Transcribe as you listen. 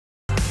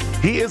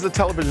He is a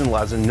television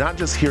legend, not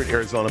just here in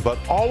Arizona, but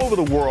all over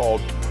the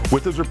world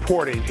with his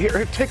reporting.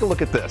 Here, take a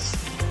look at this.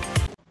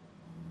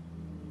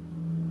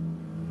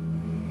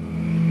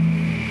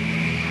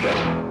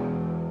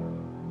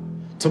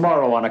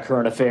 Tomorrow on A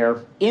Current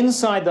Affair,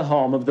 inside the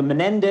home of the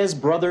Menendez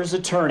brothers'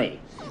 attorney.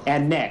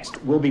 And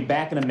next, we'll be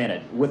back in a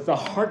minute with the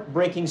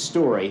heartbreaking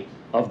story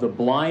of the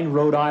blind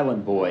Rhode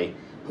Island boy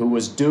who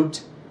was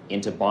duped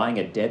into buying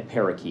a dead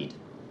parakeet.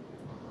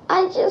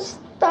 I just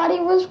thought he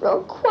was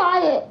real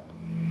quiet.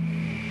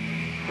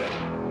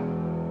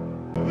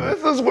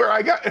 This is where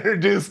I got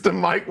introduced to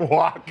Mike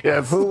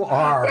Watkiss. Who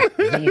are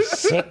these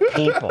sick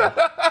people?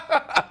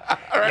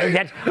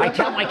 Right. I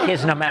tell my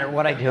kids no matter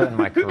what I do in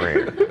my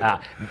career,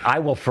 I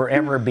will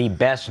forever be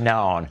best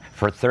known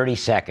for 30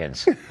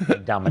 seconds.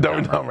 Dumb and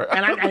Dumber.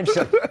 And I'm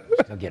still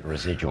getting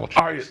residual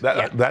checks.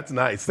 That's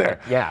nice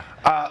there. Yeah.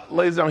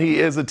 Ladies and gentlemen, he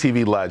is a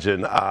TV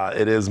legend.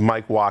 It is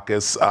Mike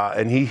Watkiss,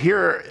 and he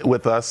here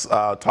with us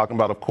talking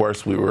about, of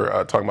course, we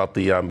were talking about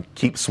the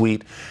Keep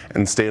Sweet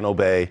and Stay and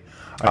Obey.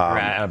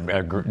 A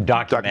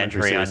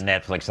documentary on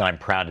Netflix that I'm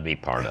proud to be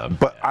part of.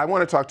 But I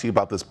want to talk to you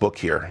about this book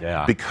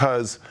here,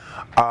 because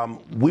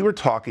we were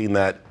talking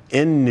that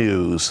in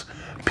news,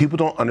 people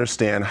don't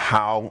understand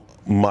how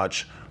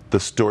much the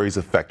stories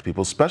affect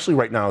people, especially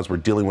right now as we're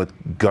dealing with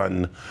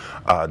gun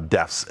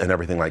deaths and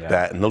everything like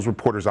that, and those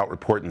reporters out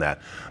reporting that.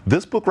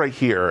 This book right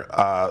here,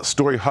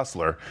 Story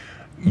Hustler,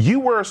 you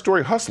were a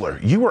story hustler.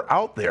 You were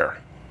out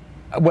there.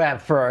 Well,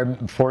 for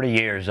 40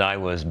 years, I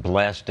was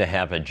blessed to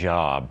have a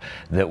job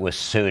that was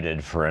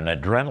suited for an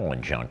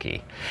adrenaline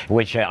junkie,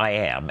 which I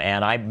am.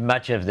 And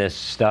much of this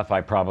stuff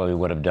I probably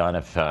would have done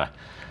if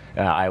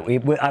I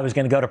was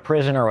going to go to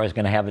prison or I was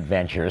going to have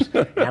adventures.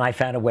 And I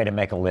found a way to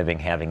make a living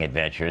having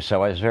adventures.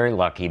 So I was very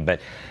lucky.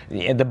 But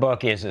the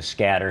book is a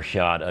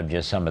scattershot of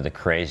just some of the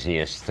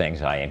craziest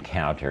things I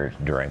encountered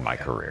during my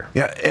career.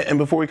 Yeah, and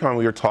before we come on,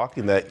 we were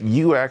talking that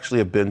you actually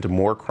have been to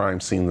more crime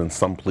scenes than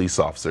some police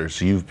officers.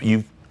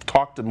 You've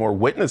talked to more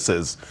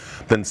witnesses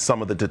than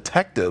some of the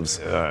detectives.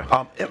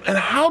 And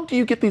how do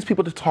you get these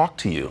people to talk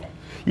to you?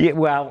 Yeah,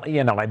 well,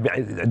 you know,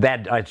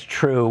 that's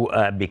true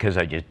because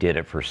I just did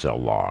it for so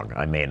long.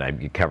 I mean, I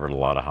covered a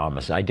lot of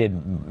homicides. I did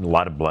a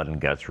lot of blood and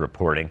guts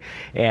reporting,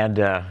 and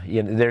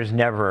you know, there's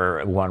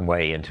never one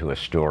way into a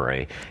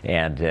story,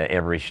 and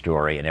every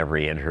story and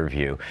every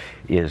interview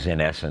is, in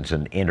essence,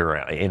 an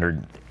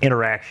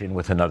interaction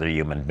with another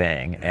human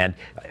being. And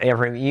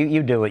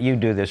you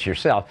do this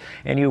yourself,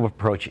 and you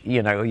approach,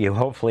 you know, you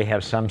hopefully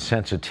have some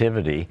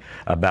sensitivity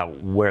about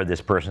where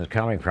this person is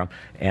coming from,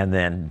 and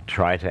then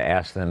try to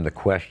ask them the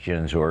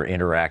questions or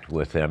interact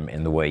with them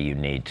in the way you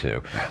need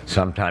to.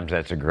 Sometimes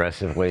that's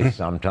aggressively,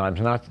 sometimes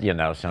not, you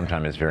know,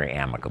 sometimes it's very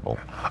amicable.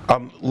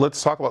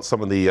 Let's talk about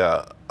some of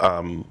the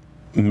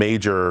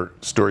major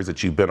stories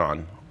that you've been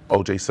on.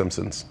 O.J.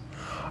 Simpson's.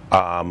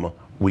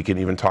 We can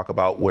even talk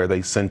about where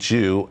they sent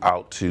you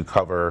out to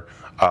cover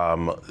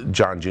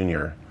John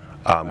Jr.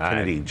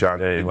 Kennedy, John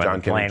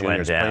Kennedy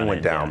Jr.'s plane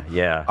went down.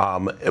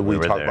 We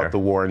talked about the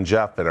war in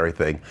Jeff and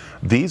everything.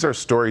 These are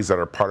stories that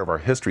are part of our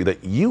history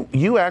that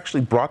you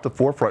actually brought to the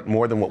forefront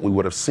more than what we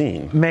would have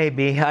seen.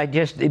 Maybe.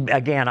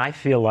 Again, I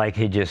feel like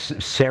just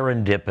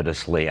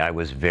serendipitously, I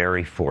was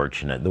very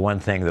fortunate. The one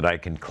thing that I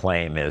can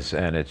claim is,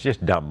 and it's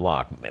just dumb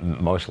luck,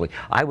 mostly,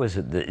 I was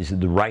at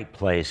the right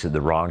place at the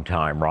wrong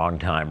time,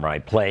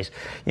 right place.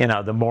 You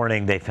know, the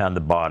morning they found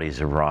the bodies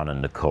of Ron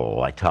and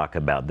Nicole. I talk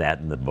about that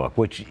in the book,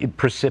 which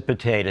precipitated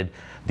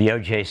the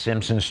O.J.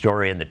 Simpson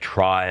story and the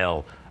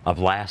trial of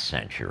last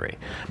century.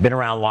 Been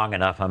around long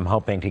enough, I'm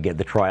hoping to get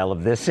the trial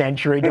of this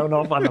century. Don't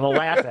know if I'm going to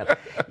last that.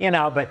 You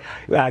know, but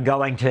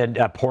going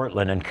to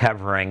Portland and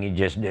covering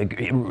just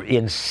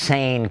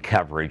insane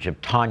coverage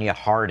of Tanya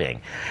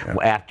Harding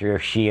after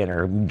she and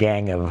her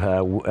gang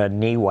of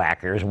knee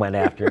whackers went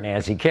after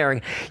Nancy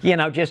Kerrigan. You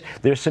know, just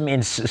there's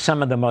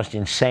some of the most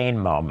insane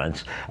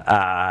moments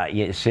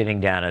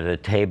sitting down at a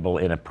table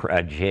in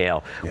a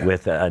jail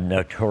with a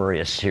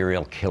notorious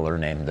serial killer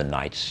named the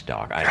Night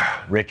Stalker,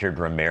 Richard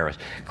Ramirez.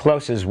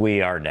 Close as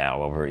we are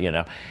now over, you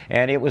know,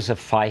 and it was a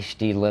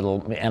feisty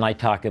little, and I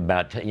talk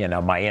about, you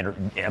know, my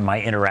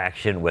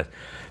interaction with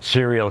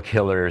serial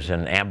killers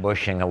and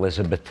ambushing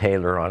Elizabeth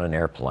Taylor on an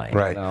airplane.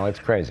 Right. No, it's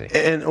crazy.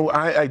 And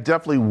I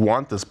definitely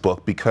want this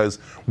book because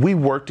we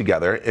worked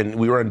together and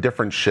we were on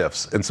different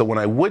shifts. And so when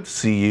I would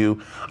see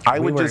you,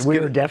 we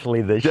were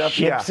definitely the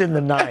ships in the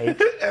night.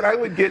 And I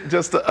would get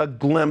just a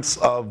glimpse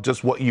of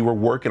just what you were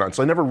working on.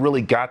 So I never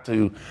really got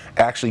to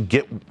actually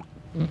get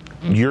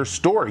your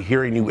story,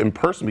 hearing you in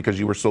person, because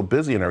you were so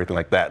busy and everything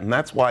like that. And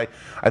that's why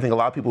I think a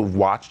lot of people who've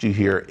watched you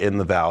here in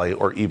the Valley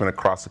or even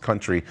across the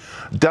country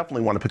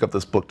definitely want to pick up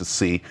this book to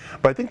see.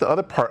 But I think the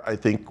other part, I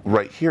think,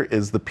 right here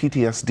is the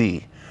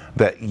PTSD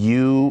that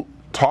you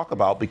talk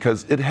about,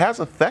 because it has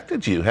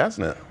affected you,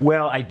 hasn't it?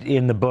 Well,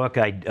 in the book,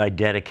 I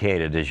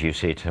dedicated, as you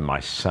see, to my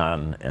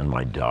son and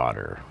my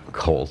daughter,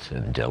 Colt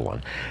and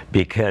Dylan,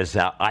 because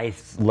I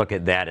look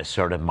at that as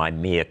sort of my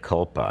mea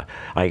culpa.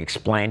 I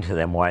explain to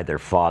them why their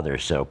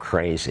father's so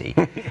crazy.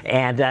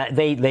 And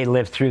they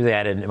lived through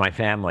that, and my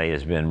family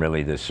has been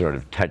really the sort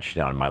of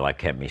touchstone in my life,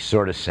 kept me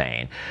sort of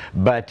sane.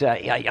 But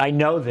I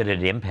know that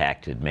it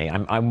impacted me.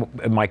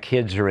 My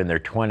kids are in their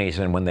 20s,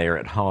 and when they are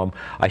at home,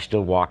 I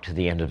still walk to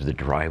the end of the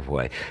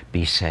driveway.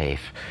 Be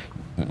safe.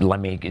 Let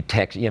me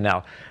text, you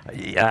know.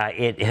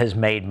 It has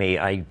made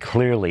me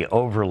clearly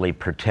overly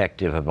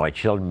protective of my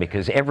children,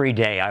 because every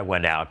day I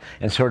went out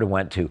and sort of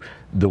went to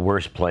the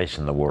worst place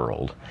in the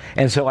world.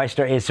 And so I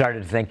started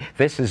to think,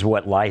 this is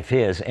what life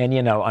is. And,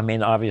 you know, I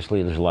mean,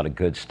 obviously there's a lot of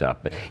good stuff,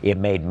 but it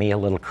made me a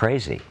little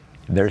crazy.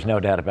 There's no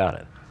doubt about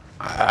it.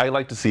 I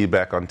like to see you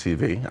back on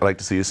TV. I like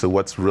to see you. So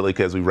what's really,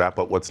 as we wrap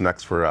up, what's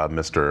next for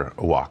Mr.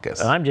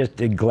 Watkiss? I'm just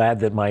glad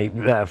that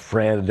my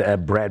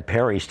friend Brad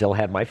Perry still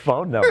had my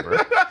phone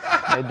number.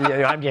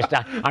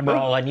 I'm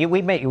rolling.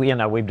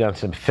 We've done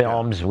some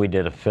films. We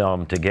did a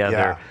film together.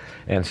 Yeah.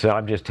 And so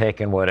I'm just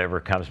taking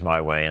whatever comes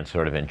my way and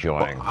sort of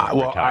enjoying. I'm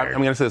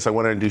going to say this. I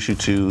want to introduce you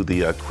to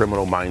the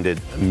Criminal-Minded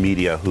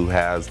Media, who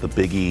has the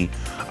Biggie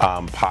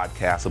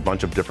podcast, a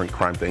bunch of different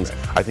crime things.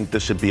 I think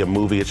this should be a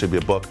movie. It should be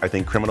a book. I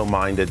think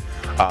Criminal-Minded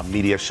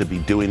Media should be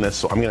doing this.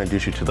 So I'm going to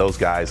introduce you to those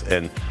guys,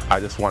 and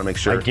I just want to make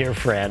sure. My dear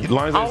friend. As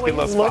long as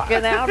always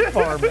looking out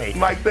for me.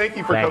 Mike, thank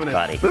you for coming in.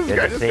 Buddy.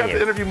 I just got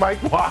to interview Mike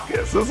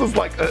Watkiss. This is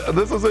like,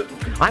 this is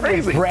crazy. I'm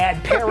with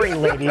Brad Perry,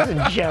 ladies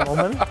and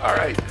gentlemen. All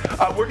right.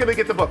 We're going to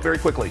get the book very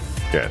quickly.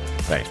 Good.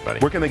 Thanks, buddy.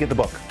 Where can they get the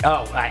book?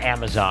 Oh,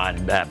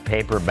 Amazon,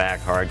 paperback,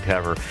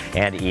 hardcover,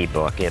 and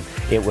ebook.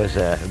 It was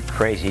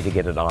crazy to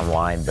get it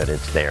online, but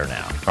it's there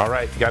now. All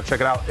right. You got to check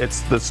it out.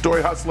 It's The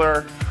Story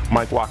Hustler,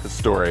 Mike Watkiss'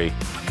 story.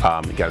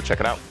 You got to check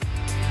it out.